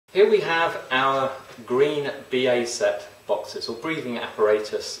Here we have our green BA set boxes, or breathing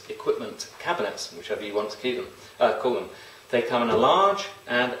apparatus equipment cabinets, whichever you want to call them. They come in a large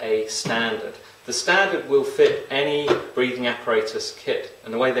and a standard. The standard will fit any breathing apparatus kit,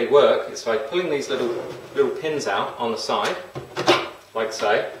 and the way they work is by pulling these little pins out on the side, like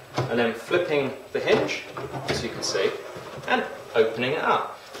so, and then flipping the hinge, as you can see, and opening it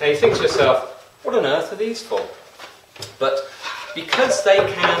up. Now you think to yourself, what on earth are these for? But because they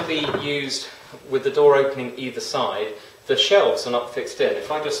can be used with the door opening either side, the shelves are not fixed in. If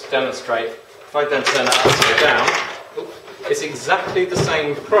I just demonstrate, if I then turn that upside down, it's exactly the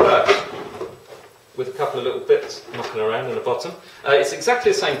same product with a couple of little bits knocking around in the bottom. It's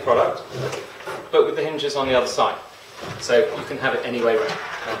exactly the same product, but with the hinges on the other side. So you can have it any way around.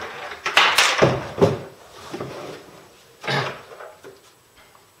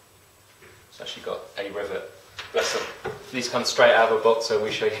 It's actually got a rivet. Bless them. These come straight out of a box, so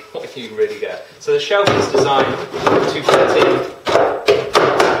we show you what you really get. So the shelf is designed to fit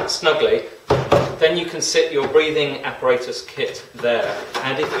in snugly. Then you can sit your breathing apparatus kit there.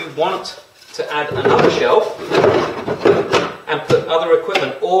 And if you want to add another shelf and put other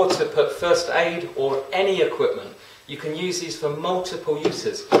equipment, or to put first aid or any equipment, you can use these for multiple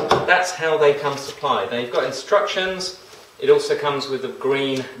uses. That's how they come supplied. Now you've got instructions. It also comes with a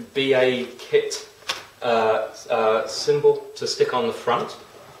green BA kit symbol to stick on the front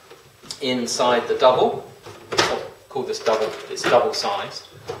inside the double. I'll call this double, it's double sized.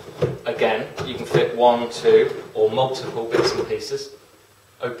 Again, you can fit one, two or multiple bits and pieces.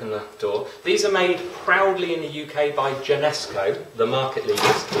 Open the door. These are made proudly in the UK by Genesco, the market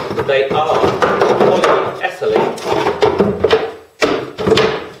leaders. They are polyethylene.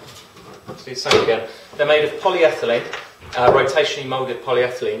 Let's do the same again. They're made of polyethylene. Rotationally moulded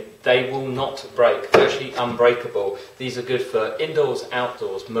polyethylene. They will not break. They're actually unbreakable. These are good for indoors,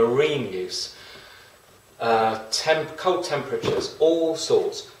 outdoors, marine use, cold temperatures, all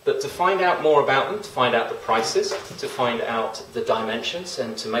sorts. But to find out more about them, to find out the prices, to find out the dimensions,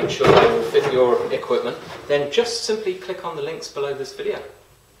 and to make sure they will fit your equipment, then just simply click on the links below this video.